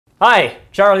Hi,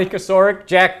 Charlie Kosorik,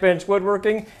 Jack Bench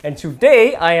Woodworking, and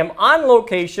today I am on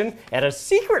location at a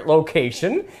secret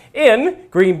location in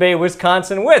Green Bay,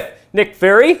 Wisconsin with Nick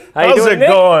Ferry. How you doing, Nick?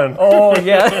 Going? Oh,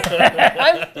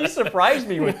 yeah. You surprised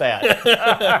me with that.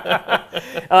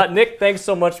 Nick, thanks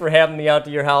so much for having me out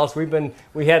to your house.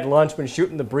 We had lunch, been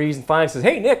shooting the breeze, and finally says,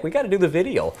 hey, Nick, we got to do the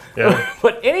video. Yeah.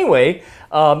 But anyway,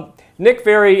 Nick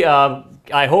Ferry,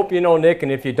 I hope you know Nick,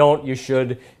 and if you don't, you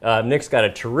should. Nick's got a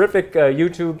terrific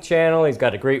YouTube channel. He's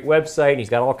got a great website. He's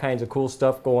got all kinds of cool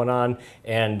stuff going on,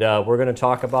 and we're going to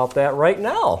talk about that right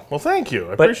now. Well, thank you.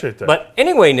 I appreciate that. But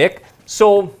anyway, Nick,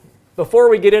 so before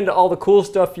we get into all the cool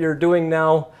stuff you're doing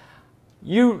now,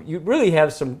 you really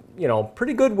have some,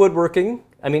 pretty good woodworking.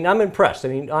 I mean, I'm impressed. I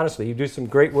mean, honestly, you do some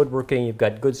great woodworking. You've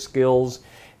got good skills.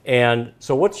 And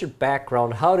so what's your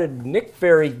background? How did Nick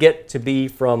Ferry get to be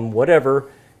from whatever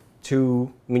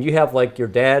to, I mean, you have like your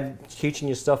dad teaching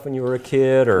you stuff when you were a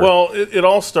kid, or? Well, it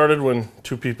all started when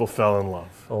two people fell in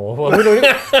love. Oh, well,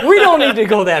 we don't need to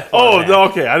go that far. Oh,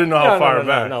 back. Okay. I didn't know how far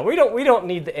back. No, we don't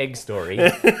need the egg story,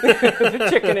 the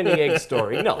chicken and the egg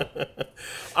story. No.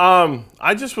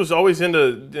 I just was always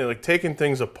into like taking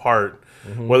things apart,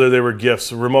 whether they were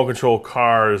gifts, remote control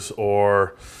cars,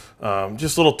 or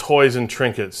just little toys and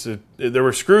trinkets. There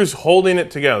were screws holding it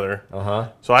together,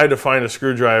 so I had to find a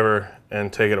screwdriver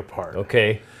and take it apart.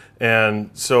 Okay.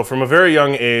 And so from a very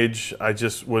young age, I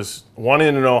just was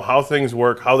wanting to know how things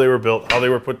work, how they were built, how they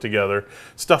were put together,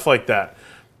 stuff like that.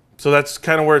 So that's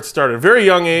kind of where it started. Very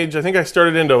young age, I think I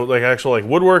started into like actual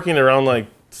woodworking around like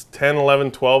 10,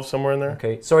 11, 12, somewhere in there.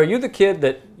 Okay. So are you the kid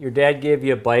that your dad gave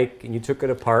you a bike and you took it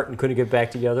apart and couldn't get it back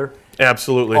together?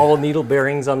 Absolutely. All needle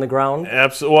bearings on the ground?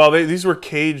 Absolutely. Well, these were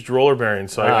caged roller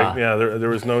bearings, so there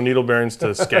was no needle bearings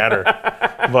to scatter.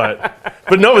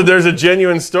 But no, there's a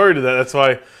genuine story to that. That's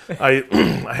why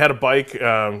I had a bike.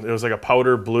 It was like a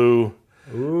powder blue,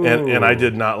 and I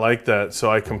did not like that,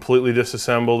 so I completely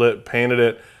disassembled it, painted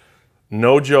it.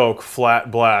 No joke,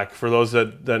 flat black. For those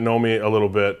that know me a little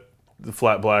bit, the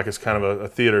flat black is kind of a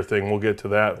theater thing. We'll get to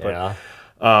that. But,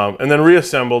 yeah. And then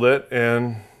reassembled it,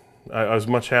 and I was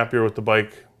much happier with the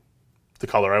bike, the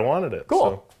color I wanted it. Cool.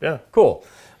 So, yeah. Cool.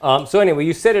 So anyway,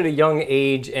 you said at a young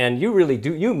age, and you really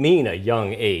do, you mean a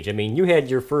young age. I mean, you had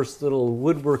your first little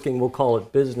woodworking, we'll call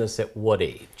it business, at what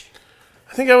age?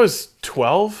 I think I was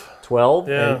 12. 12?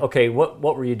 Yeah. And, okay, what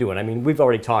were you doing? I mean, we've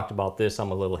already talked about this. I'm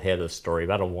a little ahead of the story,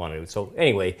 but I don't want to. So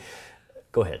anyway,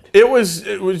 go ahead. It was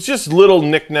just little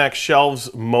knick-knack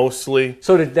shelves mostly.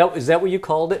 So is that what you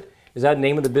called it? Is that the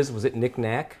name of the business? Was it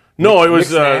knick-knack? No, it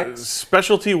was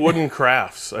Specialty Wooden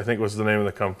Crafts, I think was the name of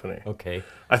the company. Okay.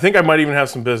 I think I might even have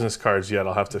some business cards yet.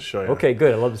 I'll have to show you. Okay,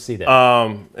 good. I'd love to see that.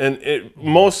 And it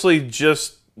mostly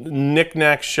just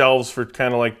knick-knack shelves for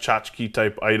kind of like tchotchke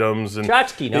type items. And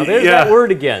tchotchke. Now there's that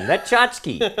word again. That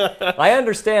tchotchke. I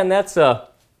understand that's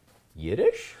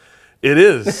Yiddish? It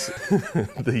is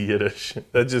the Yiddish.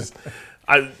 That just,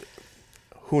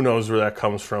 who knows where that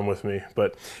comes from with me.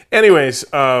 But anyways,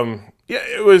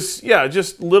 it was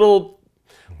just little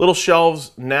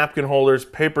shelves, napkin holders,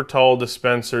 paper towel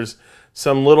dispensers,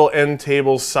 some little end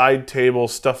tables, side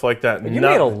tables, stuff like that. But you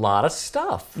made a lot of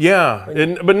stuff. Yeah,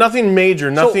 but nothing major,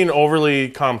 nothing overly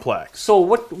complex. So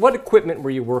what equipment were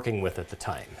you working with at the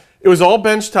time? It was all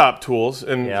benchtop tools,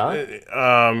 and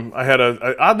I had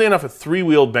oddly enough, a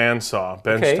 3-wheeled bandsaw,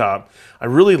 benchtop. I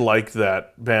really liked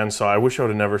that bandsaw. I wish I would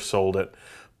have never sold it,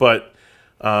 but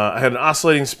I had an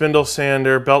oscillating spindle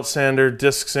sander, belt sander,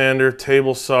 disc sander,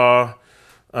 table saw,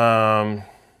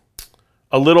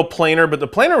 a little planer, but the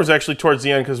planer was actually towards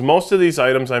the end because most of these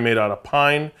items I made out of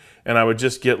pine, and I would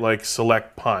just get like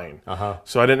select pine.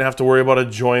 So I didn't have to worry about a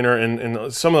joiner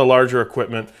and some of the larger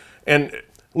equipment. And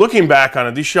looking back on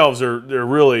it, these shelves they're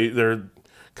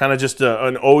kind of just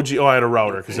an OG. Oh, I had a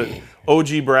router because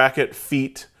OG bracket,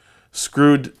 feet,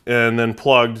 screwed and then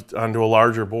plugged onto a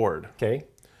larger board. Okay.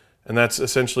 And that's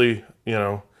essentially,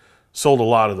 sold a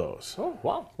lot of those. Oh,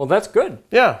 wow. Well, that's good.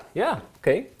 Yeah. Yeah.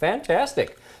 Okay.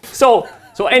 Fantastic. So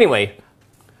anyway,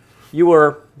 you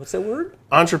were, what's that word?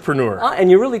 Entrepreneur.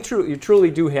 And you truly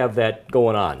do have that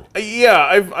going on. Yeah,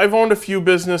 I've owned a few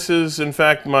businesses. In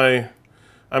fact,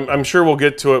 I'm sure we'll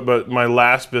get to it, but my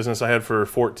last business I had for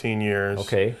 14 years.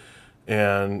 Okay.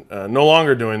 And no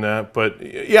longer doing that. But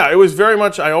yeah, it was very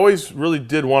much, I always really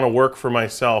did want to work for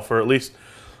myself, or at least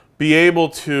be able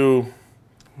to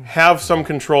have some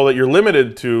control that you're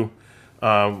limited to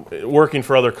working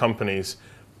for other companies.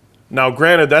 Now,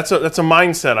 granted, that's a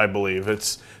mindset, I believe.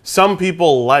 It's some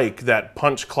people like that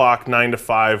punch clock 9 to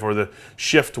 5 or the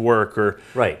shift work, or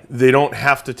they don't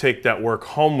have to take that work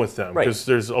home with them because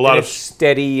there's a lot of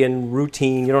steady and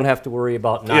routine. You don't have to worry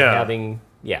about not having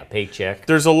Yeah, paycheck.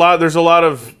 There's a lot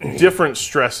of different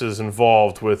stresses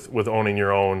involved with owning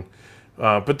your own.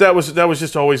 But that was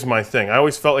just always my thing. I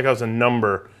always felt like I was a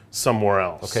number somewhere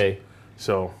else. Okay.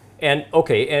 So.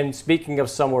 And speaking of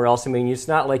somewhere else, I mean, it's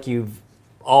not like you've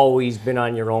always been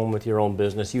on your own with your own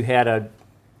business. You had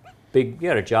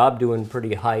a job doing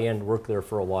pretty high-end work there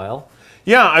for a while.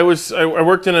 Yeah, I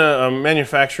worked in a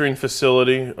manufacturing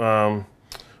facility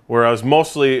where I was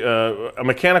mostly a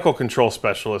mechanical control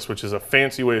specialist, which is a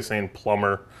fancy way of saying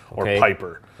plumber or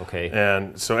piper. Okay.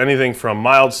 And so anything from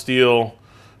mild steel,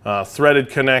 threaded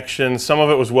connections. Some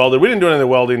of it was welded. We didn't do any of the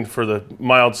welding for the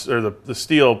mild or the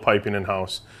steel piping in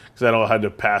house because that all had to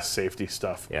pass safety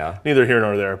stuff. Yeah. Neither here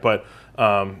nor there, but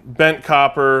bent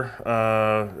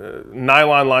copper,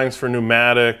 nylon lines for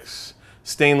pneumatics,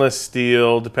 stainless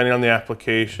steel, depending on the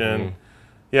application. Mm-hmm.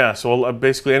 Yeah, so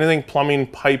basically anything plumbing,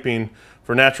 piping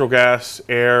for natural gas,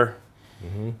 air,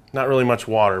 not really much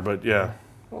water, but yeah.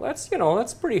 Well,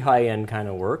 that's pretty high-end kind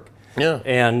of work. Yeah.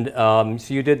 And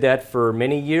so you did that for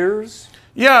many years?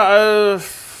 Yeah,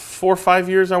 4 or 5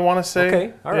 years, I want to say.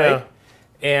 Okay, all right.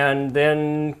 And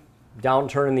then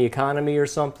downturn in the economy or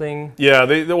something? Yeah,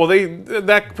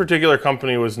 that particular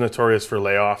company was notorious for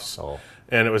layoffs. Oh.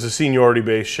 And it was a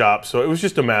seniority-based shop, so it was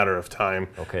just a matter of time.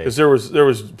 Okay. Because there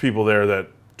was people there that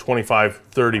 25,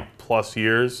 30 plus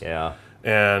years. Yeah.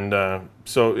 And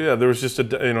so yeah, there was just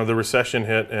the recession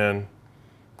hit and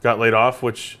got laid off,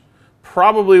 which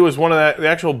probably was one of the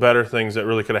actual better things that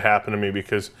really could have happened to me,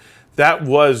 because that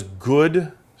was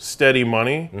good, steady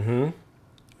money. Mm-hmm.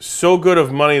 So good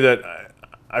of money that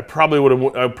I probably would have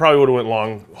went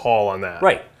long haul on that.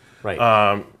 Right. Right.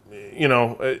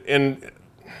 And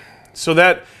so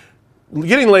that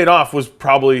getting laid off was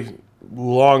probably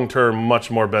long term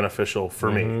much more beneficial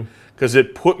for me, because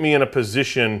it put me in a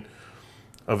position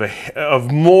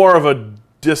of more of a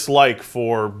dislike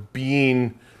for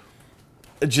being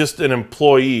just an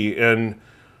employee, and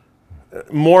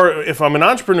more if I'm an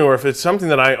entrepreneur, if it's something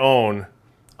that I own,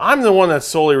 I'm the one that's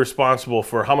solely responsible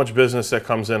for how much business that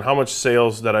comes in, how much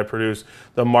sales that I produce,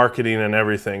 the marketing and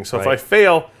everything. So if I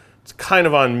fail, it's kind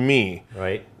of on me.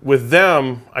 Right. With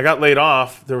them, I got laid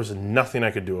off. There was nothing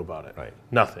I could do about it. Right.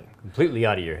 Nothing. Completely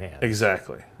out of your hands.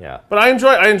 Exactly. Yeah. But I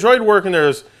enjoyed working there.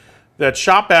 There's that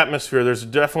shop atmosphere. There's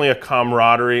definitely a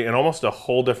camaraderie and almost a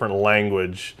whole different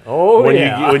language. Oh,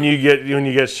 when you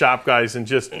get shop guys and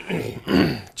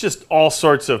just all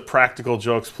sorts of practical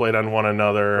jokes played on one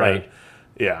another. Right.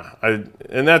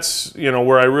 And that's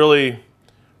where I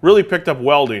really picked up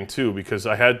welding too, because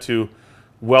I had to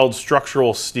weld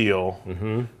structural steel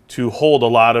to hold a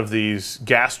lot of these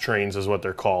gas trains, is what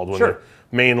they're called. When they're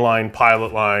main line,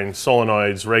 pilot line,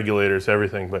 solenoids, regulators,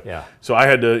 everything. But so I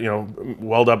had to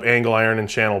weld up angle iron and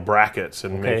channel brackets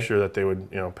and make sure that they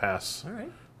would pass. All right.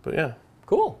 But yeah.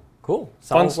 Cool. Sounds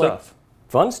fun stuff.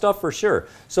 Fun stuff for sure.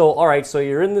 So all right, so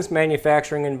you're in this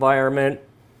manufacturing environment.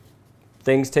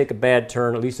 Things take a bad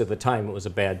turn. At least at the time, it was a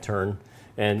bad turn.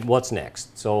 And what's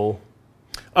next? So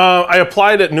I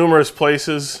applied at numerous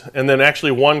places, and then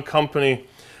actually one company,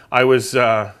 I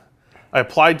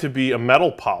applied to be a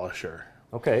metal polisher.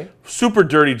 Okay. Super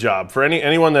dirty job for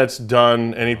anyone that's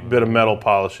done any bit of metal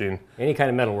polishing. Any kind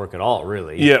of metal work at all,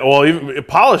 really. Yeah, well, even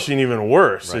polishing even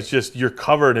worse. Right. It's just you're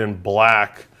covered in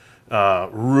black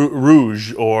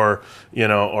rouge or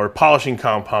polishing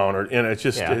compound, and it's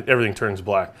just everything turns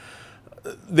black.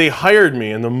 They hired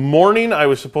me, and the morning I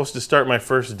was supposed to start my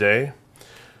first day,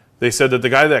 they said that the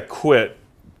guy that quit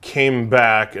came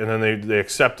back, and then they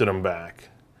accepted him back.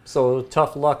 So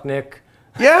tough luck, Nick.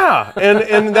 Yeah,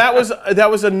 and that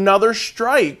was another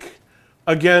strike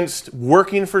against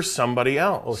working for somebody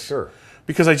else. Oh, sure.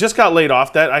 Because I just got laid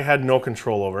off. That I had no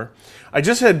control over. I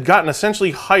just had gotten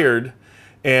essentially hired,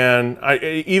 and I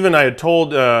had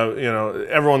told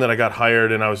everyone that I got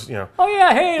hired, and I was Oh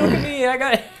yeah, hey, look at me, I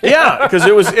got it. Yeah, because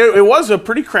it was a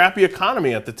pretty crappy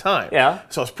economy at the time. Yeah.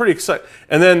 So I was pretty excited,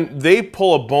 and then they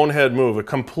pull a bonehead move, a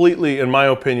completely, in my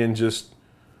opinion, just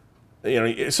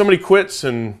somebody quits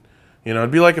and.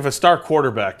 It'd be like if a star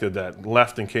quarterback did that,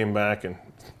 left and came back, and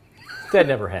that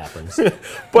never happens.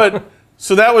 But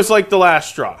so that was like the last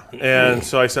straw, and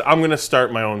so I said, I'm going to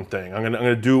start my own thing. I'm going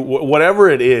to do whatever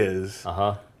it is.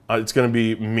 It's going to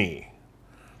be me,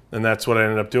 and that's what I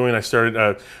ended up doing. I started.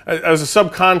 I was a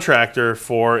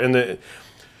subcontractor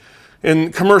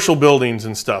in commercial buildings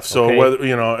and stuff. So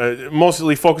whether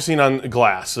mostly focusing on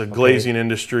glass, the glazing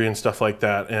industry and stuff like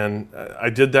that, and I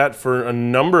did that for a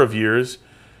number of years.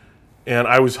 And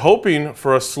I was hoping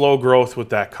for a slow growth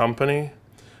with that company,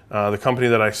 the company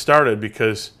that I started,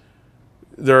 because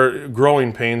their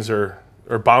growing pains are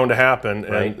bound to happen.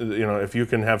 Right. And if you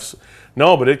can have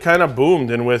but it kind of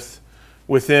boomed, and with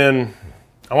within,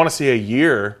 I want to say a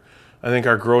year, I think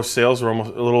our gross sales were almost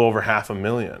a little over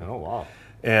 $500,000. Oh, wow.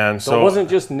 And so it wasn't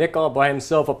just Nick all by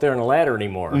himself up there on the ladder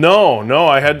anymore. No,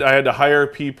 I had to hire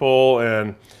people,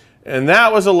 and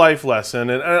that was a life lesson.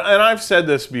 And I've said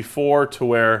this before to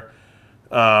where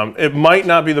it might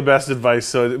not be the best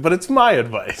advice, but it's my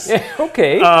advice. Yeah,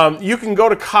 okay. You can go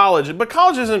to college, but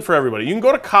college isn't for everybody. You can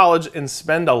go to college and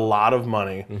spend a lot of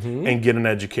money and get an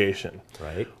education.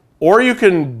 Right. Or you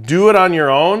can do it on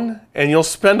your own, and you'll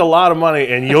spend a lot of money,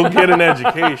 and you'll get an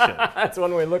education. That's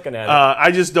one way of looking at it. I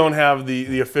just don't have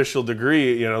the official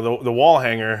degree, you know, the wall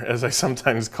hanger, as I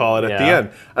sometimes call it, at the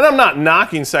end. And I'm not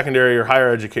knocking secondary or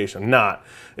higher education. Not.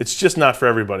 It's just not for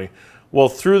everybody. Well,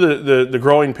 through the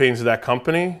growing pains of that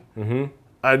company,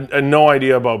 I had no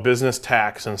idea about business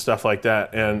tax and stuff like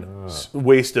that, and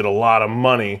wasted a lot of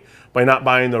money by not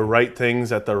buying the right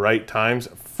things at the right times.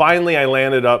 Finally, I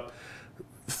landed up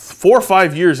 4 or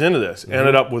 5 years into this,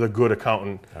 ended up with a good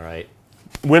accountant. All right.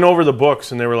 Went over the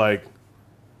books, and they were like,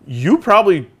 you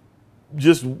probably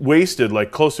just wasted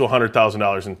like close to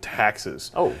 $100,000 in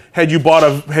taxes. Oh. Had you bought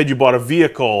a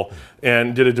vehicle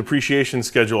and did a depreciation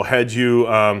schedule, had you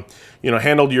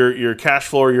handled your cash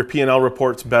flow or your P&L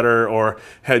reports better, or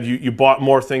had you bought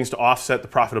more things to offset the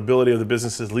profitability of the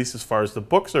business, at least as far as the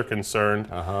books are concerned.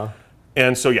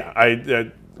 And so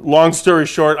long story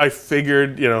short, I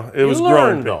figured, it was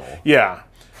growing. Though. Yeah.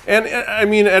 And I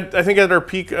mean, I think at our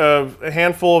peak, a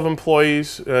handful of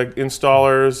employees,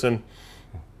 installers, and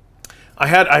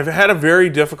I've had a very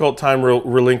difficult time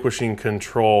relinquishing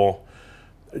control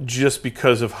just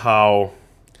because of how,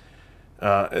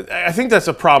 I think that's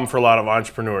a problem for a lot of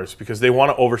entrepreneurs because they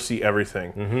want to oversee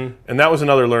everything. And that was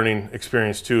another learning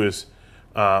experience too, is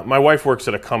my wife works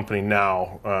at a company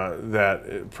now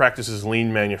that practices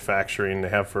lean manufacturing. They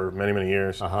have for many, many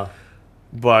years.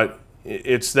 But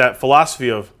it's that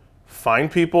philosophy of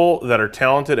find people that are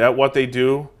talented at what they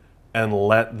do and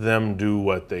let them do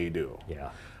what they do. Yeah.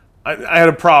 I had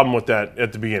a problem with that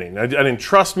at the beginning. I didn't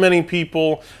trust many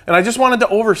people, and I just wanted to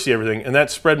oversee everything, and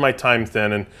that spread my time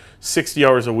thin, and 60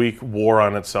 hours a week wore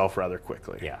on itself rather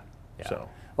quickly. Yeah. So.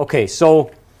 Okay,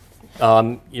 so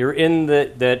you're in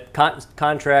that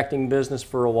contracting business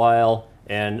for a while,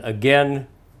 and again,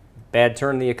 bad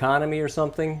turn in the economy or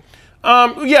something?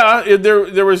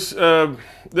 There was,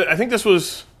 I think this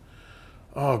was,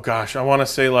 oh gosh, I want to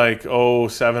say like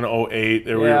 07, 08.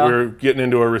 We were getting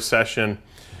into a recession,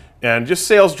 and just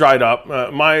sales dried up.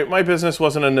 My business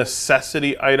wasn't a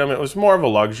necessity item. It was more of a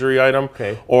luxury item,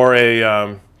 or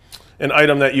an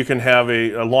item that you can have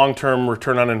a long-term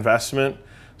return on investment.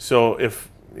 So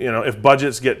if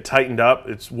budgets get tightened up,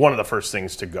 it's one of the first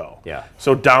things to go. Yeah.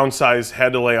 So downsize,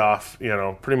 had to lay off,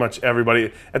 pretty much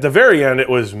everybody. At the very end, it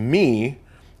was me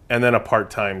and then a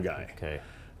part-time guy. Okay.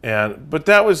 But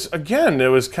that was, again, it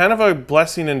was kind of a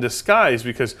blessing in disguise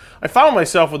because I found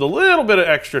myself with a little bit of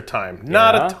extra time.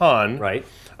 Not a ton. Right.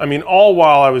 I mean, all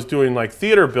while I was doing like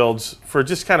theater builds for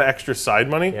just kind of extra side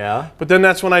money. Yeah. But then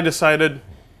that's when I decided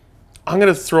I'm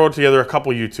going to throw together a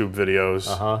couple YouTube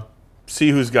videos. See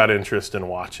who's got interest in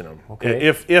watching them,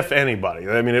 if anybody.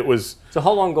 I mean, it was... So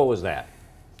how long ago was that?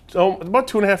 So about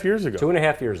 2.5 years ago.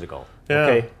 2.5 years ago. Yeah.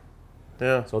 Okay.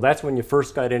 Yeah. So that's when you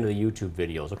first got into the YouTube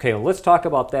videos. Okay, well, let's talk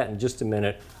about that in just a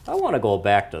minute. I want to go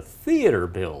back to theater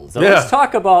builds. Let's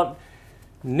talk about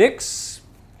Nick's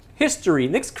history,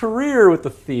 Nick's career with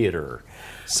the theater.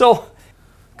 So,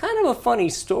 kind of a funny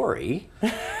story.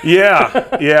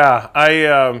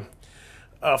 Yeah.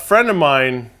 A friend of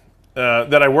mine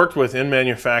that I worked with in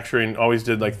manufacturing always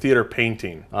did like theater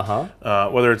painting.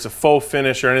 Whether it's a faux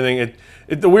finish or anything.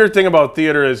 The weird thing about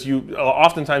theater is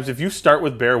oftentimes if you start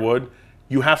with bare wood,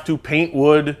 you have to paint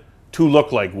wood to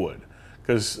look like wood.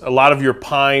 Because a lot of your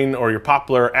pine or your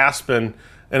poplar, aspen,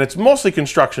 and it's mostly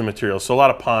construction materials, so a lot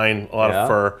of pine, a lot of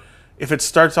fir. If it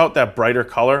starts out that brighter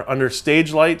color, under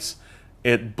stage lights,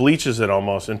 it bleaches it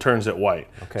almost and turns it white.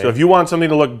 So if you want something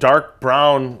to look dark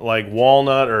brown like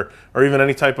walnut or even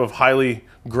any type of highly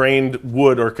grained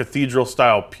wood or cathedral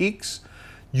style peaks,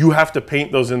 you have to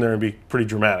paint those in there and be pretty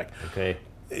dramatic.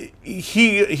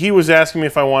 He was asking me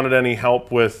if I wanted any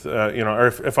help with, or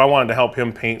if I wanted to help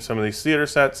him paint some of these theater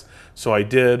sets. So I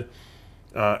did.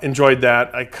 Enjoyed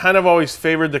that. I kind of always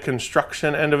favored the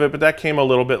construction end of it, but that came a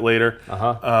little bit later.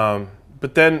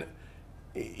 But then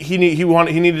he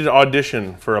needed to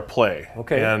audition for a play.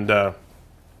 And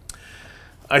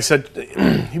I said,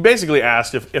 he basically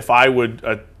asked if I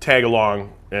would tag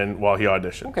along while he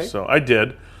auditioned. So I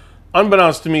did.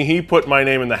 Unbeknownst to me, he put my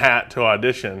name in the hat to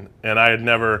audition, and I had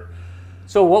never...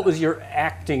 So what was your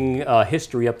acting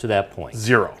history up to that point?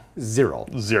 Zero. Zero.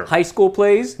 High school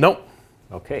plays? Nope.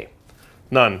 Okay.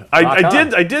 None.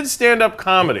 I did stand-up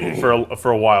comedy for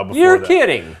a while before You're that.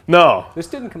 kidding. No. This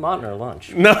didn't come out in our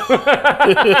lunch. No.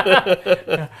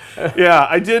 Yeah,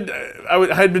 I did.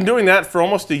 I had been doing that for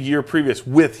almost a year previous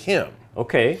with him.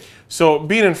 Okay. So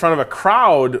being in front of a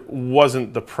crowd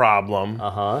wasn't the problem.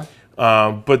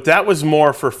 But that was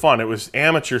more for fun. It was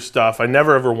amateur stuff. I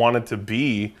never ever wanted to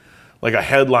be like a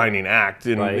headlining act,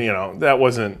 and Right. you know that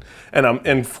wasn't.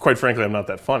 And quite frankly, I'm not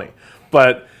that funny.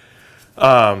 But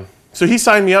so he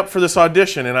signed me up for this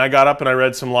audition, and I got up and I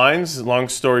read some lines. Long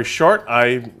story short,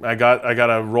 I got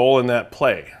a role in that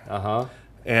play.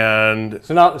 And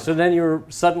so then you're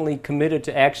suddenly committed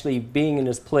to actually being in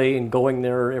this play and going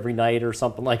there every night or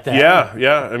something like that.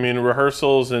 yeah. I mean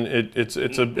rehearsals, and it's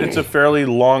a fairly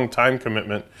long time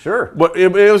commitment. Sure. But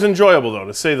it was enjoyable though,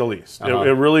 to say the least. It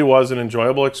really was an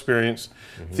enjoyable experience.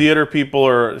 Theater people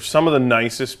are some of the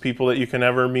nicest people that you can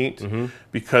ever meet,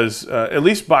 because at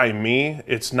least by me,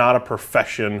 it's not a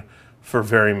profession for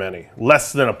very many.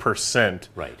 Less than 1%.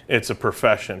 Right. It's a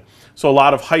profession. So a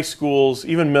lot of high schools,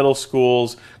 even middle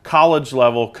schools, college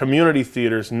level, community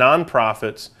theaters,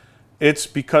 nonprofits, it's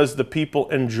because the people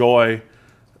enjoy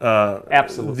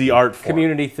Absolutely. the art form.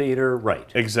 Community theater, right.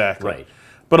 Exactly. Right.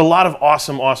 But a lot of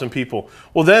awesome people.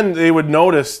 Well, then they would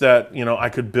notice that, you know, I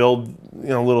could build, you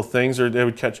know, little things, or they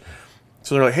would catch.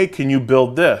 So they're like, hey, can you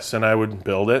build this? And I would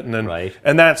build it. And then, Right.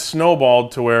 and that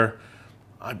snowballed to where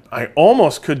I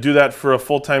almost could do that for a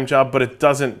full-time job, but it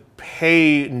doesn't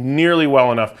pay nearly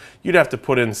well enough. You'd have to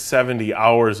put in 70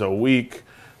 hours a week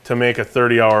to make a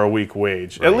 30-hour-a-week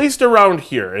wage, at least around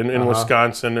here in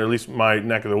Wisconsin, or at least my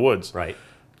neck of the woods. Right.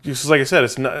 Just like I said,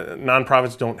 it's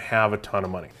nonprofits don't have a ton of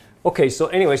money. Okay, so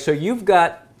anyway, so you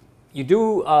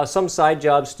do some side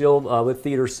jobs still with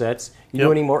theater sets. You do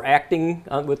Yep. any more acting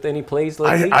with any plays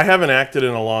lately? I haven't acted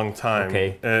in a long time.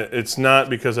 Okay. It's not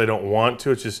because I don't want to.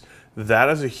 It's just that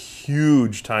is a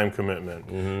huge time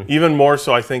commitment. Even more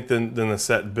so, I think, than the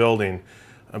set building,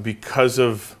 because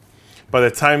of by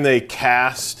the time they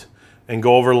cast and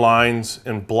go over lines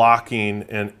and blocking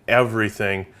and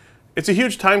everything, it's a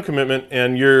huge time commitment,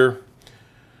 and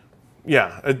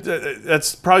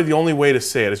that's probably the only way to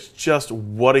say it. It's just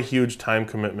what a huge time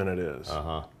commitment it is.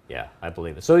 Yeah, I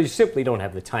believe it. So you simply don't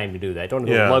have the time to do that. Don't have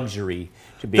Yeah. the luxury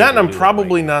to be That, able and to I'm do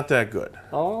probably that not that good.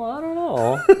 Oh, I don't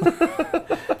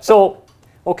know. So,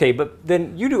 okay, but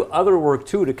then you do other work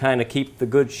too to kind of keep the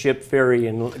good ship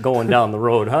ferrying going down the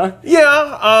road, huh?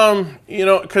 Yeah, you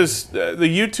know, because the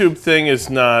YouTube thing is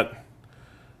not.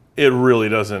 It really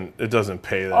doesn't. It doesn't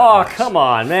pay that. Oh, much. come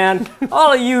on, man.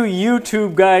 All of you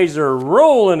YouTube guys are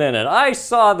rolling in it. I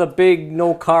saw the big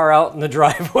no car out in the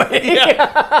driveway.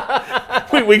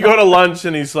 We go to lunch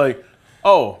and he's like,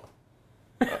 "Oh,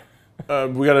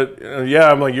 we gotta."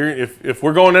 Yeah, I'm like, if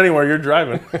we're going anywhere, you're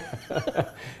driving.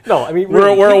 No, I mean,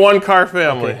 really, We're a one-car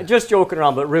family. okay, just joking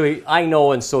around, but really, I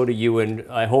know, and so do you, and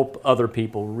I hope other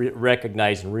people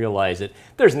recognize and realize it.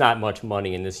 There's not much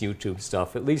money in this YouTube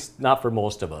stuff, at least not for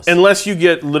most of us. Unless you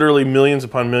get literally millions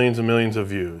upon millions and millions of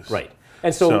views. Right.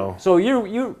 And so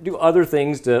you do other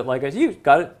things to, like, you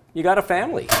got a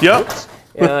family. Yep.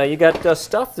 You got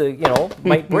stuff that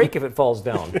might break if it falls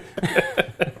down.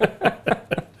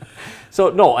 So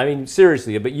no, I mean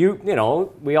seriously, but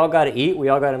we all got to eat, we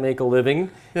all got to make a living,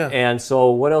 Yeah. and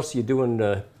so what else are you doing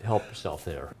to help yourself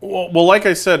there? Well, like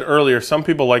I said earlier, some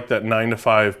people like that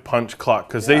 9-to-5 punch clock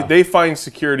because they find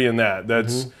security in that.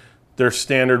 That's their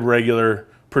standard, regular,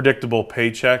 predictable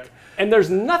paycheck. And there's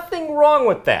nothing wrong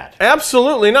with that.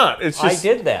 Absolutely not. It's just I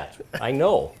did that. I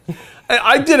know.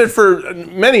 I did it for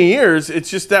many years. It's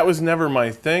just that was never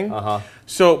my thing.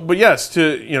 So, but yes,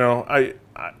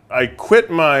 I quit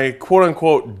my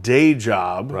quote-unquote day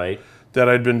job Right. that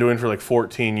I'd been doing for like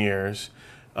 14 years.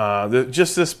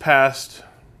 Just this past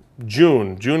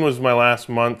June was my last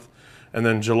month, and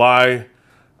then July,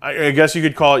 I guess you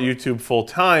could call it YouTube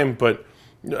full-time, but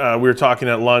we were talking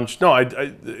at lunch. No,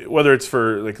 whether it's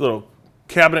for like little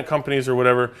cabinet companies or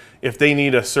whatever, if they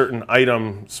need a certain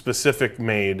item specific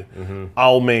made,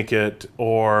 I'll make it,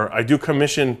 or I do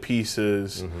commission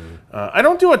pieces. I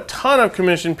don't do a ton of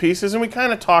commission pieces, and we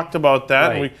kind of talked about that,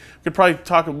 Right. and we could probably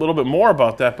talk a little bit more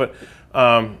about that, but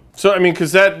so I mean,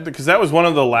 because that was one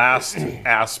of the last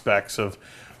aspects of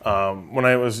when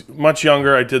I was much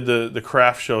younger. I did the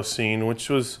craft show scene, which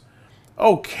was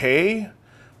okay,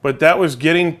 but that was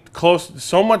getting close.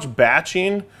 So much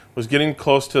batching was getting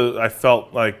close to, I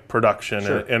felt like, production,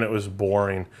 Sure. and it was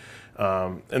boring.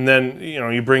 And then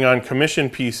you bring on commission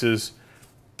pieces.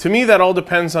 To me, that all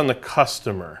depends on the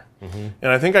customer. And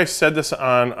I think I said this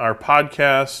on our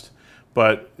podcast,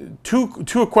 but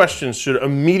two questions should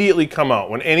immediately come out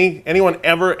when anyone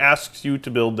ever asks you to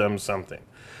build them something.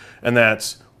 and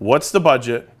that's what's the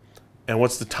budget and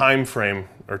what's the time frame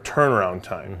or turnaround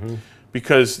time,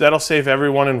 because that'll save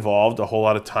everyone involved a whole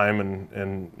lot of time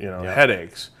and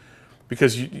headaches,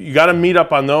 because you got to meet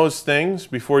up on those things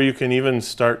before you can even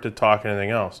start to talk anything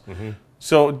else.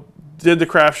 So did the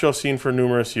craft show scene for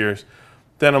numerous years.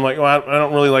 Then I'm like, well, I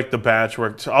don't really like the batch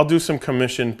work, so I'll do some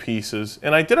commission pieces.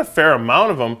 And I did a fair amount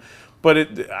of them, but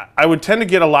I would tend to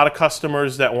get a lot of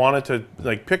customers that wanted to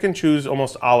like pick and choose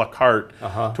almost a la carte,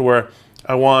 to where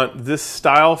I want this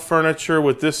style furniture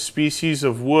with this species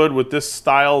of wood, with this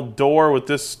style door, with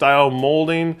this style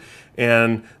molding,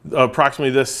 and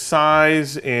approximately this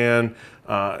size, and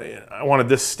I wanted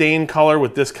this stain color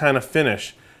with this kind of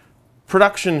finish.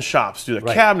 Production shops do that.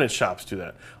 Right. Cabinet shops do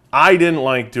that. I didn't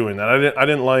like doing that. I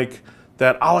didn't like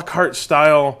that a la carte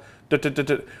style.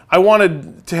 I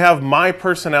wanted to have my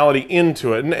personality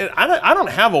into it. And I don't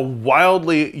have a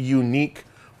wildly unique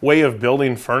way of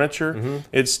building furniture.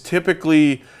 It's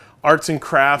typically arts and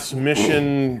crafts,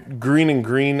 mission, green and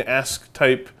green-esque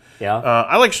type. Yeah.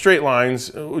 I like straight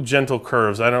lines, gentle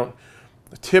curves. I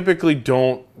typically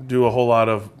don't do a whole lot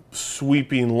of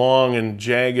sweeping, long and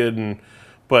jagged,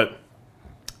 but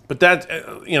that,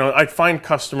 I find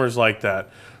customers like that.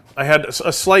 I had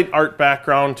a slight art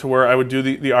background to where I would do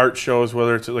the art shows,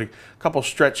 whether it's like a couple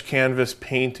stretch canvas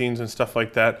paintings and stuff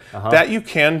like that. That you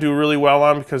can do really well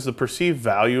on, because the perceived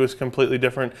value is completely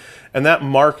different. And that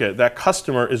market, that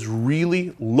customer is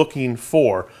really looking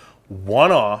for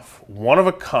one-off,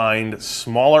 one-of-a-kind,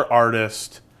 smaller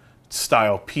artist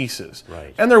style pieces.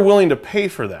 Right. And they're willing to pay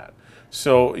for that.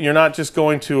 So you're not just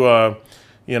going to a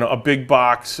big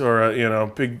box or a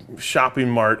big shopping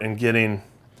mart and getting,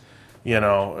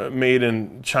 made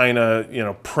in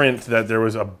China, print that there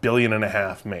was 1.5 billion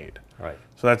made. Right.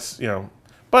 So that's,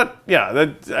 but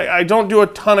yeah, I don't do a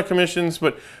ton of commissions,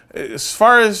 but as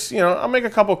far as, I'll make a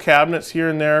couple cabinets here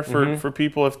and there for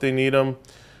people if they need them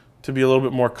to be a little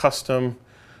bit more custom.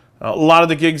 A lot of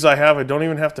the gigs I have, I don't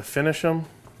even have to finish them.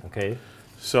 Okay.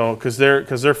 So, because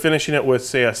they're finishing it with,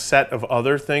 say, a set of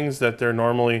other things that they're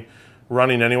normally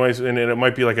running anyways, and it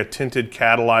might be like a tinted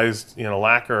catalyzed,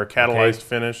 lacquer or catalyzed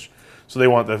finish. So they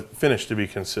want the finish to be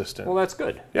consistent. Well, that's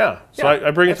good. Yeah. So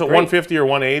I bring it to 150 or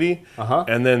 180,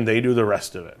 and then they do the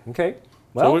rest of it. Okay.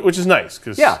 Well, so, which is nice,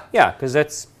 because because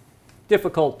that's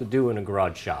difficult to do in a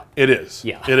garage shop. It is.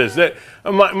 Yeah. It is.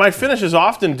 My finish is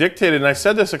often dictated, and I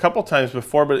said this a couple times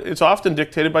before, but it's often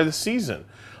dictated by the season.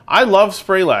 I love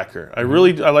spray lacquer. I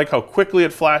like how quickly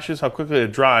it flashes, how quickly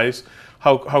it dries,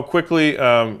 how quickly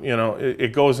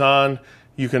it goes on.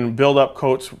 You can build up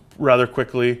coats rather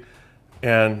quickly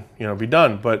and be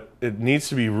done, but it needs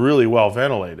to be really well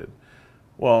ventilated.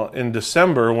 Well, in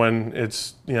December, when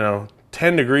it's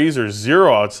 10 degrees or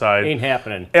 0 outside, ain't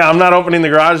happening. Yeah, I'm not opening the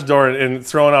garage door and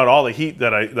throwing out all the heat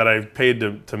that I paid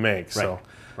to make.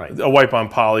 Right. So a wipe on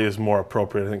poly is more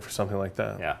appropriate, I think, for something like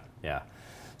that. Yeah, yeah.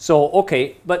 So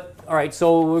but all right.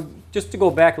 So just to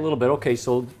go back a little bit. Okay,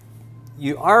 so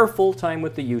you are full-time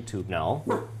with the YouTube now.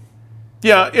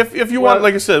 Yeah, if you want,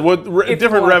 like I said, with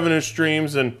different revenue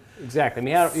streams and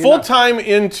exactly. I mean, full-time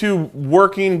into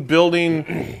working, building,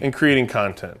 and creating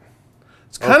content.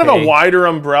 It's kind of a wider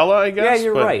umbrella, I guess. Yeah,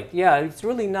 you're right. Yeah, it's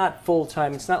really not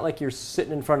full-time. It's not like you're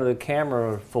sitting in front of the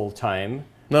camera full-time.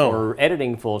 No. Or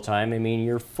editing full-time. I mean,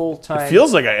 you're full-time. It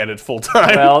feels like I edit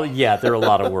full-time. Well, yeah, they're a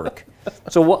lot of work.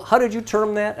 So how did you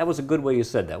term that? That was a good way you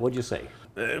said that. What'd you say?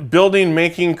 Building,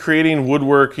 making, creating,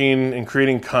 woodworking, and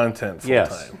creating content full-time.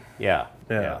 Yes. Yeah.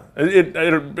 Yeah.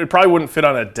 It probably wouldn't fit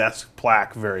on a desk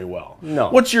plaque very well. No.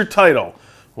 What's your title?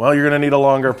 Well, you're going to need a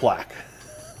longer plaque.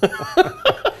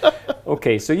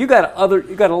 Okay, so you got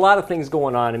a lot of things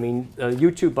going on. I mean,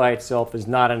 YouTube by itself is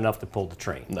not enough to pull the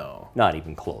train. No. Not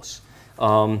even close.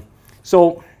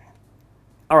 So,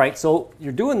 all right, so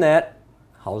you're doing that.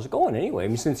 How's it going anyway? I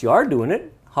mean, since you are doing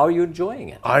it, how are you enjoying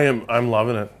it? I'm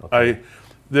loving it. Okay.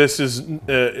 This is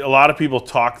a lot of people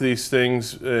talk these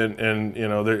things, and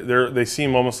they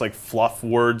seem almost like fluff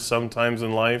words sometimes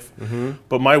in life.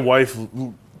 But my wife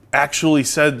actually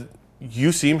said,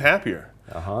 "You seem happier."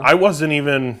 I wasn't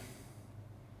even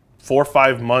 4 or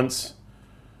 5 months.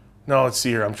 No, let's see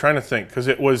here. I'm trying to think, because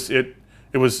it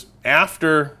was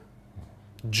after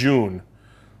June.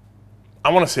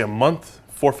 I want to say a month,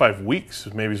 4 or 5 weeks,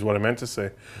 maybe is what I meant to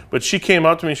say. But she came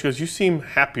up to me and she goes, "You seem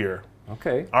happier.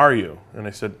 Okay. Are you?" And I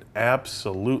said,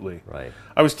 "Absolutely." Right.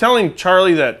 I was telling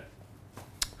Charlie that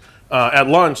at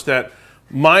lunch that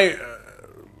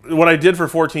what I did for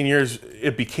 14 years,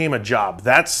 it became a job.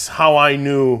 That's how I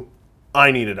knew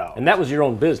I needed out. And that was your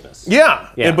own business. Yeah.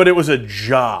 But it was a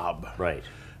job. Right.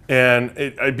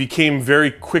 And I became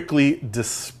very quickly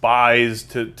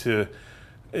despised to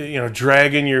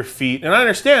dragging your feet. And I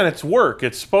understand it's work,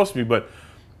 it's supposed to be, but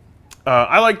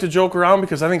I like to joke around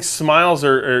because I think smiles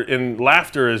and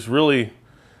laughter is really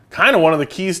kind of one of the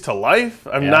keys to life.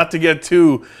 Not to get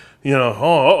too,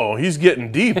 he's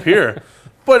getting deep here.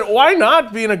 But why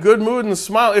not be in a good mood and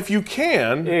smile if you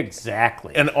can?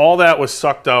 Exactly. And all that was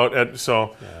sucked out.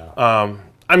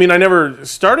 I never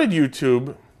started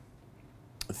YouTube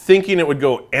thinking it would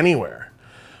go anywhere.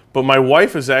 But my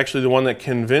wife is actually the one that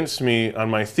convinced me on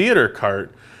my theater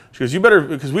cart. She goes, you better,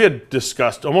 because we had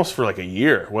discussed almost for like a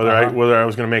year whether I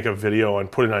was going to make a video and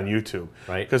put it on YouTube.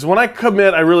 Right. Because when I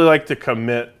commit, I really like to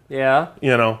commit. Yeah.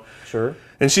 Sure.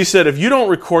 And she said, if you don't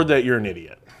record that, you're an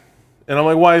idiot. And I'm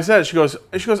like, why is that? She goes,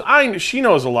 she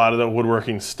knows a lot of the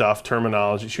woodworking stuff,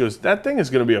 terminology. She goes, that thing is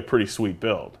going to be a pretty sweet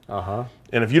build. And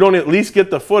if you don't at least get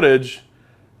the footage,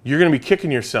 you're going to be kicking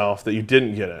yourself that you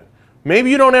didn't get it.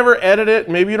 Maybe you don't ever edit it.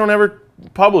 Maybe you don't ever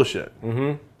publish it.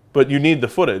 But you need the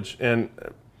footage. And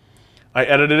I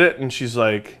edited it, and she's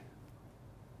like,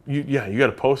 you got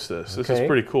to post this. This is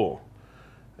pretty cool.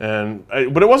 But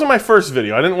it wasn't my first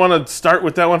video. I didn't want to start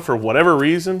with that one for whatever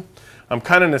reason. I'm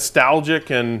kind of nostalgic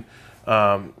and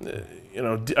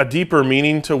a deeper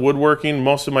meaning to woodworking.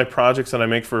 Most of my projects that I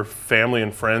make for family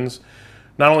and friends,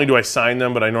 not only do I sign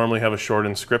them, but I normally have a short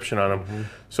inscription on them.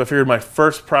 So I figured my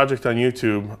first project on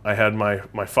YouTube, I had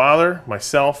my father,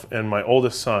 myself, and my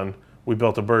oldest son. We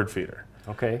built a bird feeder.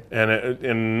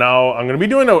 And now I'm going to be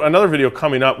doing another video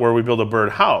coming up where we build a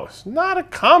bird house. Not a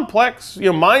complex,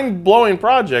 mind-blowing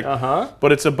project,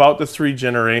 but it's about the 3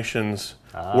 generations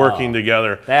working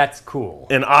together. That's cool.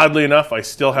 And oddly enough, I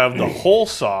still have the hole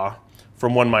saw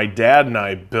from when my dad and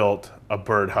I built a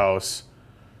birdhouse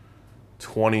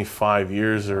 25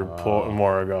 years or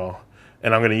more ago.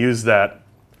 And I'm going to use that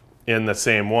in the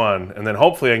same one, and then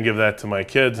hopefully I can give that to my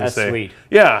kids and say, sweet.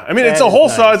 Yeah, it's a hole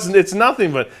saw, it's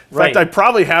nothing, but in fact, I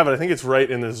probably have it. I think it's right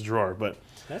in this drawer, but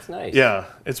that's nice. Yeah,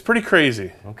 it's pretty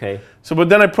crazy. So, but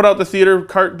then I put out the theater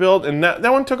cart build, and that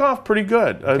one took off pretty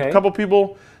good. A couple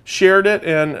people shared it,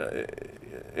 and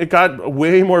it got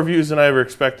way more views than I ever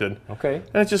expected. And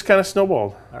it just kind of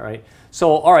snowballed. All right,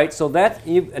 so that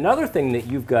another thing that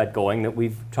you've got going that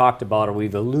we've talked about or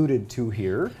we've alluded to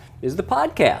here is the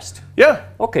podcast. Yeah.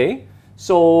 Okay,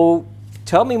 so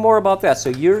tell me more about that. So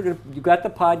you got the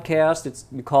podcast.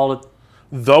 You call it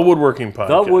The Woodworking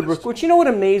Podcast. The Woodworking. Which, you know what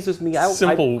amazes me?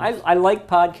 Simple. I like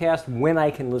podcasts when I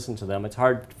can listen to them. It's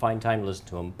hard to find time to listen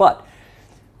to them, but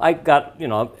I got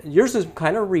yours is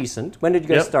kind of recent. When did you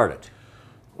guys start it?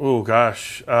 Oh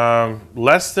gosh,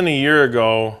 less than a year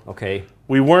ago.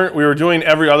 We were doing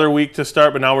every other week to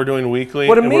start, but now we're doing weekly.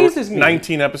 What amazes me,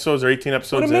 19 episodes or 18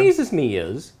 episodes. What amazes me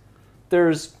is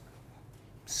there's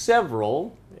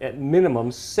at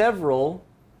minimum several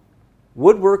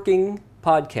woodworking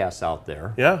podcasts out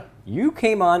there. Yeah. You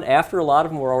came on after a lot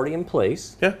of them were already in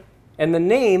place. Yeah. And the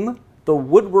name, the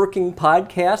Woodworking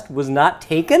Podcast, was not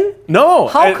taken? No.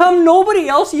 How come nobody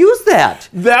else used that?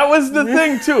 That was the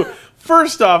thing too.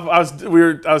 First off, I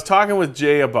was talking with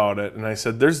Jay about it, and I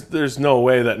said, "There's no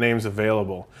way that name's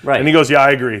available." Right. And he goes, "Yeah,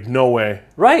 I agree. No way."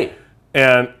 Right.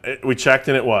 And we checked,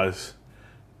 and it was.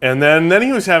 And then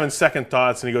he was having second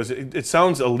thoughts, and he goes, "It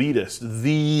sounds elitist.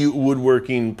 The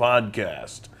Woodworking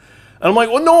Podcast." And I'm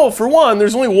like, well, no. For one,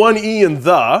 there's only one E in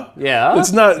the. Yeah.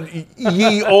 It's not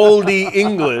ye olde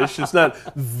English. It's not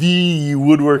the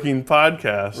Woodworking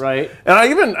Podcast. Right. And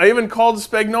I even called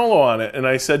Spagnolo on it, and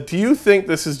I said, "Do you think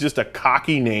this is just a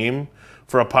cocky name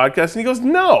for a podcast?" And he goes,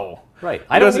 "No." Right.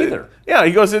 I don't either. Yeah.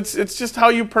 He goes, "It's just how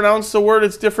you pronounce the word.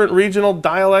 It's different regional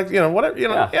dialect. Whatever.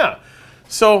 Yeah.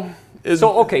 So the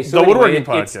Woodworking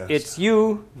Podcast. It's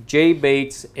you, Jay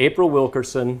Bates, April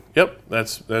Wilkerson. Yep,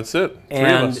 that's it. Three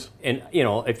of us. And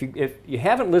if you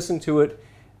haven't listened to it,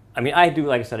 I do,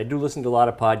 like I said, I do listen to a lot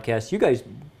of podcasts. You guys,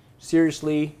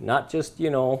 seriously, not just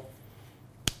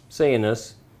saying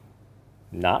this,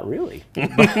 not really.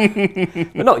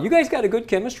 But no, you guys got a good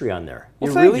chemistry on there.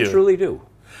 You really, truly do.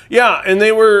 Yeah, and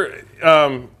they were.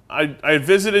 I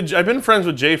visited. I've been friends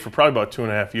with Jay for probably about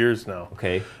 2.5 years now.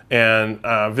 And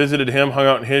visited him, hung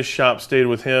out in his shop, stayed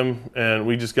with him, and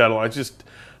we just got along.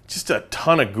 Just a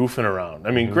ton of goofing around.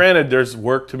 Granted, there's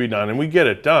work to be done, and we get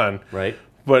it done. Right.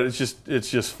 But it's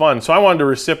just fun. So I wanted to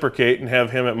reciprocate and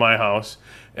have him at my house,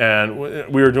 and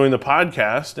we were doing the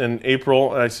podcast. And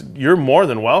April, and I said, "You're more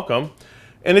than welcome."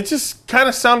 And it just kind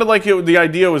of sounded like the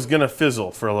idea was going to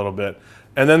fizzle for a little bit,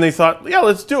 and then they thought, "Yeah,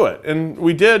 let's do it," and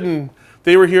we did. And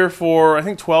they were here for, I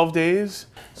think, 12 days.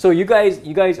 So you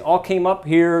guys all came up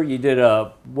here. You did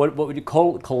a what would you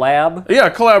call it? Collab? Yeah,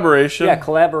 collaboration. Yeah,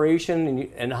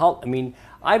 collaboration. And how?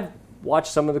 I've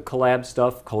watched some of the collab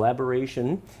stuff,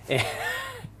 collaboration,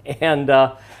 And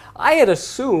I had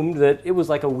assumed that it was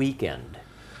like a weekend.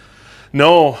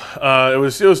 No, it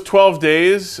was 12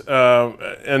 days,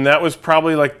 and that was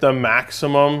probably like the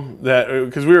maximum that,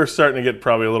 because we were starting to get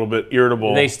probably a little bit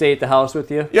irritable. Did they stay at the house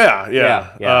with you?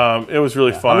 Yeah. It was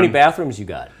really fun. How many bathrooms you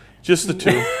got? Just the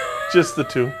two. Just the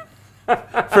two.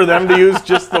 For them to use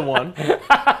just the one.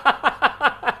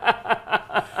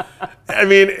 I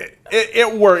mean,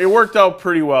 it worked. It worked out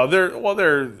pretty well. They're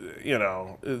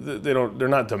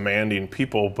not demanding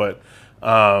people, but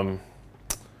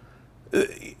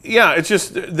yeah, it's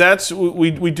just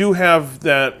we do have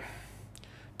that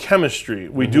chemistry.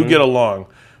 We do get along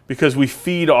because we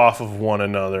feed off of one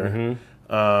another.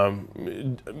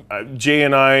 Jay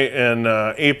and I and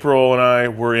April and I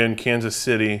were in Kansas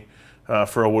City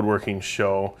for a woodworking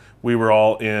show. We were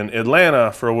all in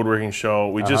Atlanta for a woodworking show.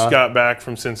 We just got back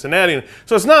from Cincinnati.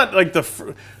 So it's not like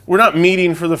we're not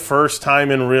meeting for the first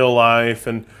time in real life.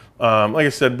 And like I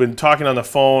said, been talking on the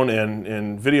phone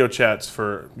and video chats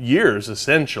for years,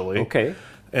 essentially. Okay.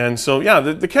 And so, yeah,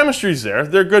 the chemistry's there.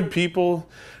 They're good people,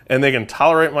 and they can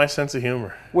tolerate my sense of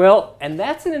humor. Well, and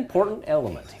that's an important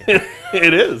element here.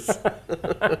 It is.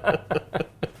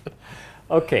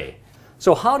 Okay.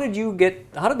 So how did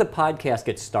the podcast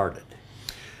get started?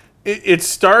 It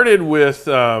started with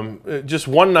just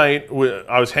one night.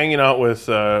 I was hanging out with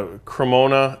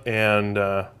Cremona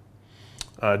and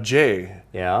Jay.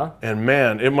 Yeah. And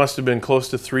man, it must have been close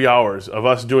to 3 hours of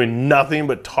us doing nothing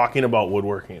but talking about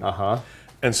woodworking.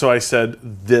 And so I said,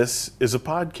 "This is a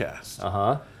podcast."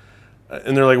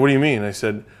 And they're like, "What do you mean?" I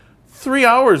said, 3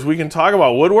 hours we can talk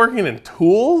about woodworking and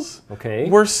tools? Okay.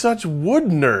 We're such wood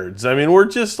nerds. I mean, we're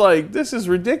just like, this is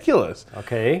ridiculous.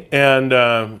 Okay. And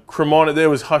Cremona, it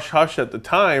was hush-hush at the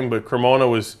time, but Cremona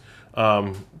was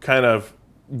kind of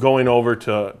going over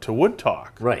to Wood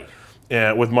Talk. Right.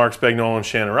 With Mark Spagnuolo and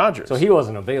Shannon Rogers. So he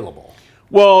wasn't available.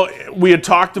 Well, we had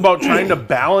talked about trying to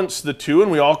balance the two,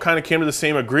 and we all kind of came to the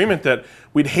same agreement that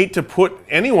we'd hate to put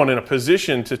anyone in a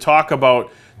position to talk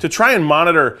about, to try and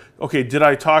monitor, okay, did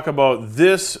I talk about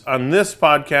this on this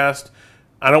podcast?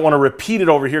 I don't want to repeat it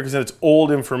over here because then it's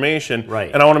old information.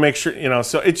 Right. And I want to make sure,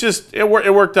 so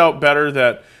it worked out better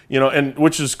that, and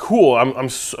which is cool. I'm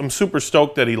super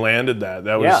stoked that he landed that.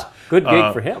 That was good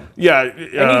gig for him. Yeah.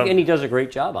 And he does a great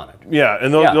job on it. Yeah,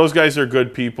 and those guys are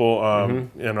good people,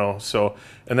 so,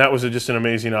 and that was just an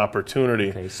amazing opportunity.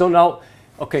 Okay, so now,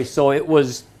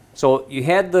 so you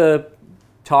had the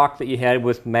talk that you had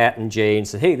with Matt and Jay and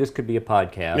said, hey, this could be a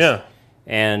podcast. Yeah.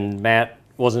 And Matt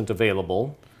wasn't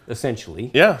available,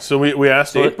 essentially. Yeah, so we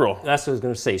asked April. That's what I was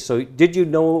going to say. So did you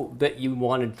know that you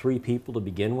wanted 3 people to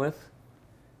begin with?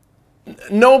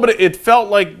 No, but it felt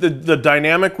like the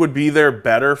dynamic would be there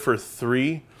better for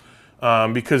 3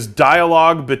 because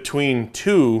dialogue between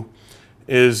 2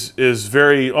 is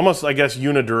very, almost, I guess,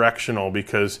 unidirectional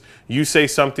because you say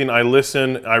something, I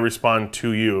listen, I respond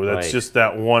to you. That's just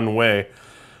that one way.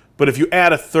 But if you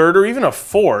add a 3rd or even a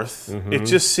 4th, it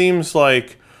just seems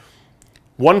like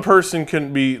one person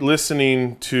can be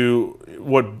listening to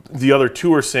what the other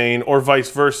 2 are saying or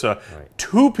vice versa. Right.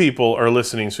 2 people are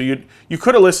listening. So you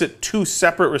could elicit 2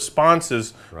 separate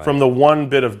responses from the one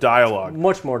bit of dialogue.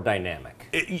 Much more dynamic.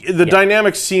 The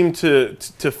dynamics seem to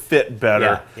fit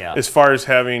better as far as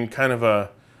having kind of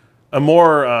a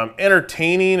more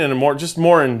entertaining and a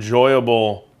more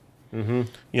enjoyable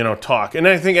talk. And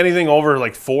I think anything over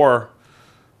like 4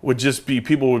 would just be,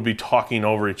 people would be talking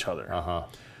over each other.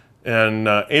 And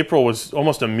April was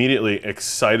almost immediately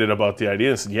excited about the idea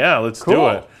and said, yeah, let's do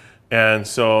it. And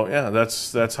so, yeah,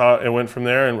 that's how it went from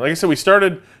there. And like I said, we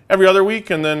started every other week,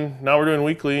 and then now we're doing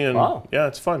weekly. And yeah,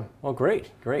 it's fun. Well, great.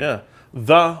 Yeah,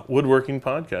 the Woodworking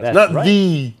Podcast, that's not right.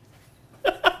 the.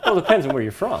 Well, it depends on where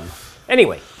you're from.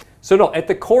 Anyway, so no, at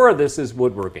the core of this is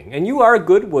woodworking, and you are a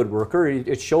good woodworker.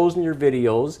 It shows in your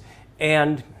videos,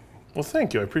 and well,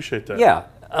 thank you. I appreciate that. Yeah,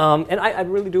 and I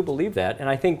really do believe that, and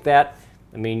I think that,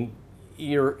 I mean,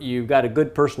 you've got a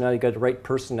good personality, you've got the right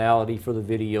personality for the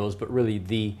videos, but really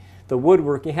the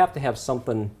woodwork, you have to have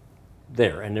something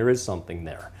there, and there is something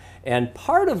there. And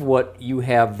part of what you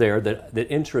have there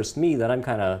that interests me, that I'm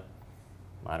kind of,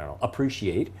 I don't know,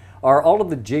 appreciate, are all of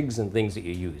the jigs and things that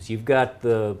you use. You've got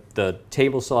the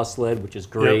table saw sled, which is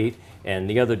great, and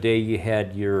the other day you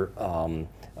had your,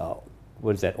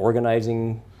 what is that,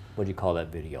 organizing, what do you call that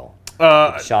video? It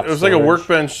was storage. Like a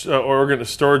workbench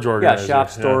storage organizer. Yeah, shop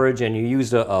storage, and you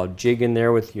used a jig in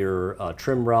there with your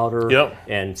trim router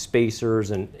and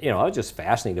spacers, and I was just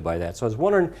fascinated by that. So I was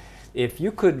wondering if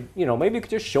you could, maybe you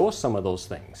could just show us some of those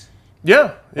things.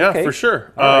 Yeah, Okay. for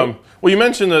sure. Right. Well, you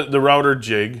mentioned the router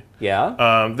jig.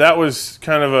 Yeah. That was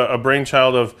kind of a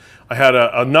brainchild of, I had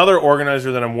another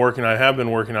organizer that I have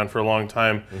been working on for a long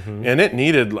time, and it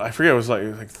needed, I forget, it was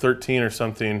like 13 or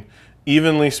something,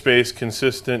 evenly spaced,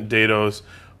 consistent dados,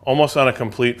 almost on a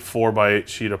complete 4x8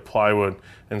 sheet of plywood.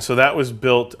 And so that was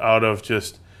built out of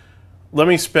just, let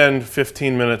me spend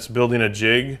 15 minutes building a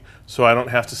jig so I don't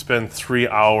have to spend 3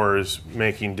 hours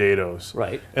making dados.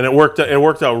 Right. And it worked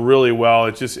out really well.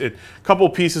 A couple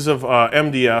pieces of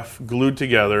MDF glued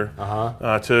together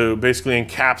to basically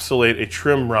encapsulate a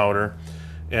trim router,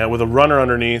 and with a runner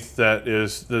underneath that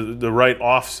is the right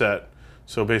offset.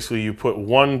 So basically you put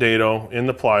one dado in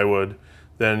the plywood,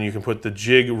 then you can put the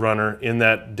jig runner in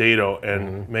that dado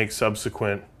and make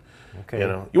subsequent. Okay.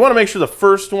 You want to make sure the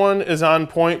first one is on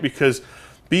point, because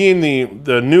being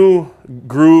the new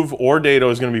groove or dado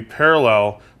is going to be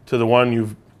parallel to the one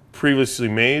you've previously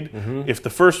made. If the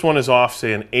first one is off,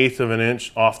 say, 1/8 of an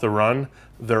inch off the run,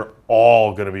 they're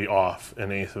all going to be off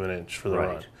 1/8 of an inch for the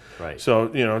run. Right. So,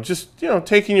 just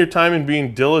taking your time and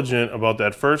being diligent about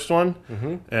that first one,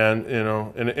 and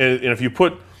if you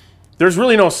put, there's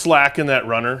really no slack in that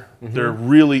runner. There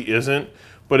really isn't.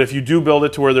 But if you do build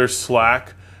it to where there's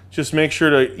slack, just make sure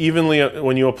to evenly,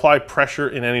 when you apply pressure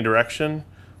in any direction,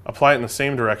 apply it in the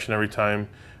same direction every time,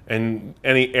 and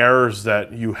any errors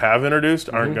that you have introduced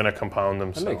aren't going to compound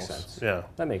themselves. That makes sense. Yeah.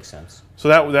 That makes sense. So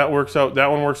that works out. That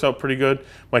one works out pretty good.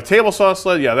 My table saw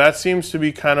sled, yeah, that seems to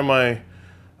be kind of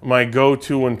my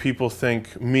go-to when people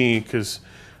think me, because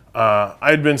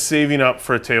I'd been saving up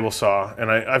for a table saw, and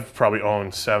I've probably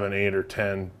owned 7, 8, or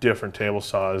 10 different table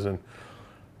saws, and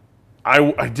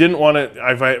I didn't want it.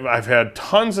 I've had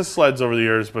tons of sleds over the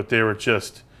years, but they were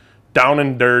just down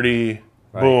and dirty.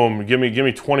 Right. Boom! Give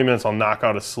me 20 minutes, I'll knock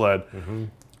out a sled.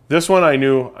 This one, I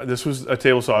knew this was a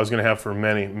table saw I was going to have for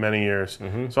many, many years.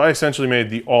 So I essentially made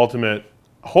the ultimate,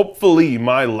 hopefully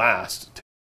my last.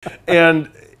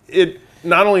 And it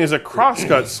not only is a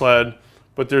crosscut sled,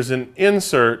 but there's an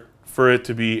insert for it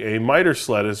to be a miter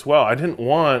sled as well.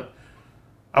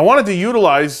 I wanted to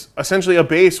utilize essentially a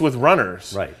base with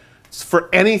runners. Right. For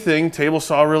anything table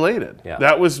saw related. Yeah.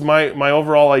 That was my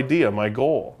overall idea, my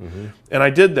goal. And I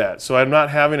did that. So I'm not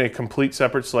having a complete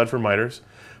separate sled for miters.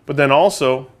 But then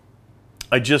also,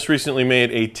 I just recently made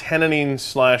a tenoning /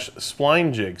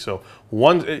 spline jig. So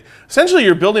essentially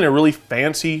you're building a really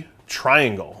fancy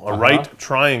triangle, a right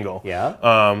triangle.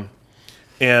 Yeah.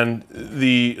 And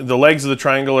the legs of the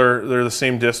triangle they're the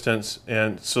same distance,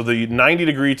 and so the 90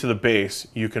 degree to the base,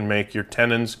 you can make your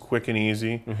tenons quick and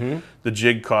easy. The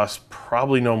jig costs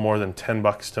probably no more than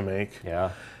 $10 to make.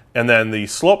 Yeah. And then the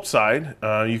slope side,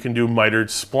 you can do mitered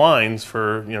splines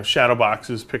for shadow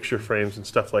boxes, picture frames, and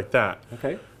stuff like that.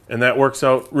 Okay. And that works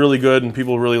out really good, and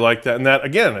people really like that. And that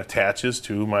again attaches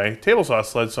to my table saw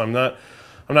sled, so I'm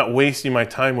not wasting my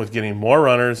time with getting more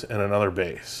runners and another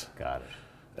base. Got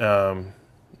it.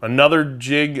 Another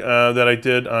jig that I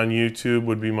did on YouTube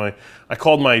would be I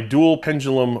called my dual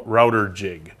pendulum router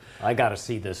jig. I got to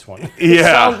see this one.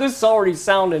 Yeah. This is already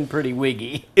sounding pretty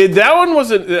wiggy. That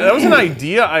was an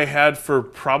idea I had for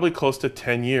probably close to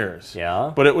 10 years.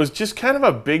 Yeah. But it was just kind of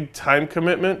a big time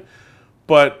commitment.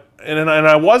 And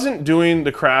I wasn't doing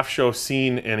the craft show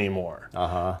scene anymore.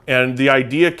 And the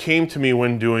idea came to me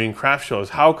when doing craft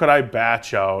shows. How could I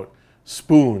batch out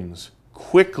spoons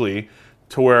quickly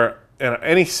to where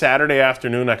any Saturday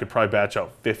afternoon I could probably batch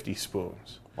out 50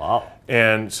 spoons. Wow.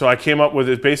 And so I came up with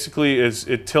it. Basically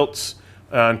it tilts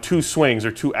on 2 swings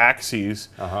or 2 axes,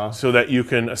 so that you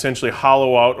can essentially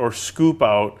hollow out or scoop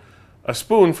out a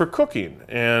spoon for cooking.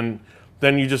 And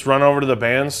then you just run over to the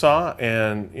bandsaw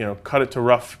and cut it to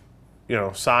rough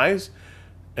size,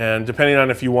 and depending on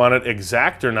if you want it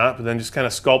exact or not, but then just kind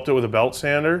of sculpt it with a belt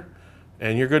sander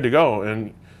and you're good to go.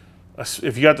 And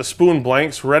if you got the spoon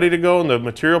blanks ready to go and the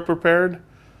material prepared,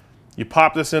 you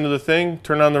pop this into the thing,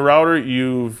 turn on the router,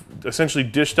 you've essentially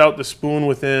dished out the spoon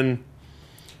within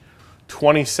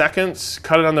 20 seconds,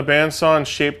 cut it on the bandsaw and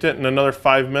shaped it in another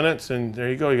 5 minutes, and there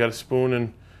you go, you got a spoon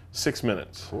in 6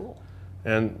 minutes. Cool.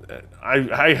 And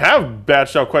I have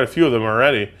batched out quite a few of them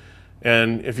already.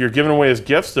 And if you're giving away as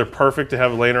gifts, they're perfect to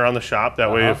have laying around the shop.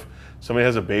 That way if somebody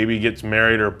has a baby, gets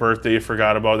married, or a birthday you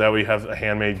forgot about, that way you have a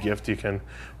handmade gift. You can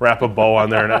wrap a bow on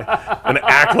there and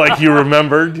act like you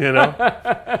remembered,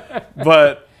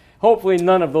 But hopefully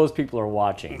none of those people are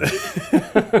watching.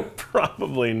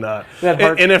 Probably not.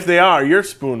 And if they are, your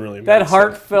spoon really that makes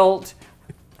heartfelt,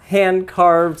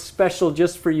 hand-carved, special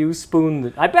just for you spoon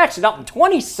that I batched it out in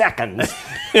 20 seconds.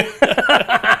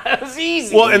 It was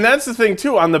easy. Well, and that's the thing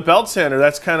too, on the belt sander,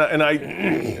 that's kind of, and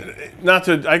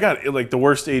I got like the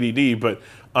worst ADD, but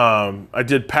I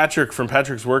did Patrick from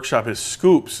Patrick's workshop, his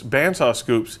scoops, bandsaw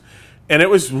scoops, and it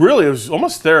was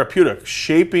almost therapeutic,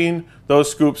 shaping those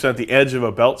scoops at the edge of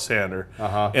a belt sander.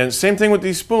 And same thing with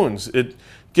these spoons.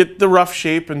 Get the rough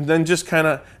shape and then just kind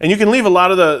of, and you can leave a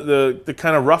lot of the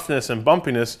kind of roughness and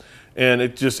bumpiness, and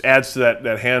it just adds to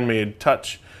that handmade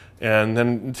touch. And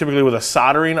then typically with a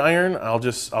soldering iron,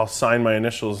 I'll sign my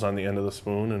initials on the end of the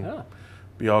spoon and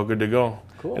be all good to go.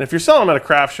 Cool. And if you're selling them at a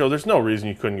craft show, there's no reason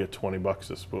you couldn't get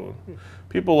 $20 a spoon.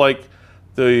 People like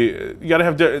you got to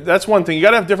have, that's one thing, you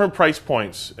got to have different price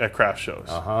points at craft shows.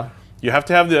 You have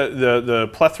to have the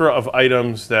plethora of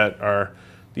items that are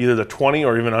either the $20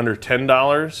 or even under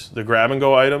 $10, the grab and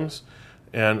go items,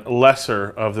 and lesser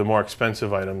of the more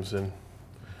expensive items. And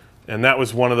that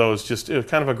was one of those, just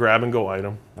kind of a grab and go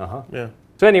item. Yeah.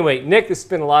 So anyway, Nick, this has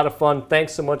been a lot of fun.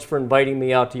 Thanks so much for inviting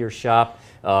me out to your shop.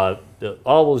 All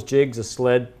those jigs, the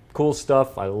sled, cool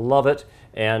stuff. I love it.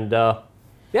 And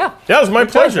yeah, it was my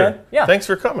pleasure. Time, yeah. Thanks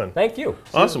for coming. Thank you.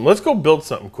 Awesome. Let's go build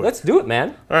something quick. Let's do it, man.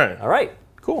 All right. All right.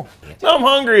 Cool. Now I'm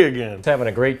hungry again. Having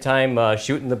a great time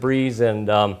shooting the breeze and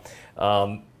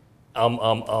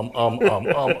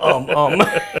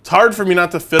It's hard for me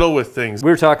not to fiddle with things.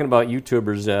 We were talking about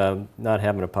YouTubers not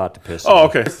having a pot to piss. Oh,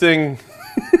 okay. Thing.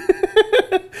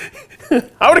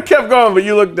 I would have kept going, but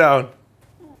you looked down.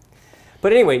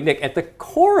 But anyway, Nick, at the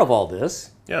core of all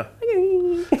this. Yeah.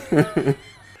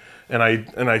 and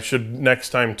I should next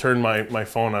time turn my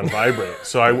phone on vibrate.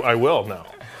 So I will now.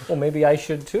 Well, maybe I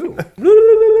should too.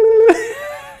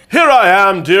 Here I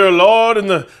am, dear Lord, in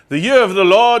the year of the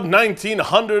Lord,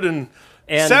 1900 and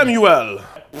Samuel.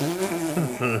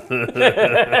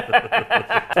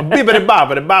 Bibbidi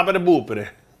bobbidi bobbidi boopidi.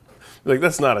 Like,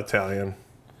 that's not Italian.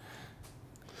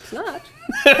 It's not.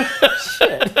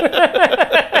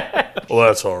 Well,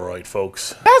 that's all right,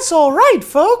 folks. That's all right,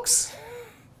 folks.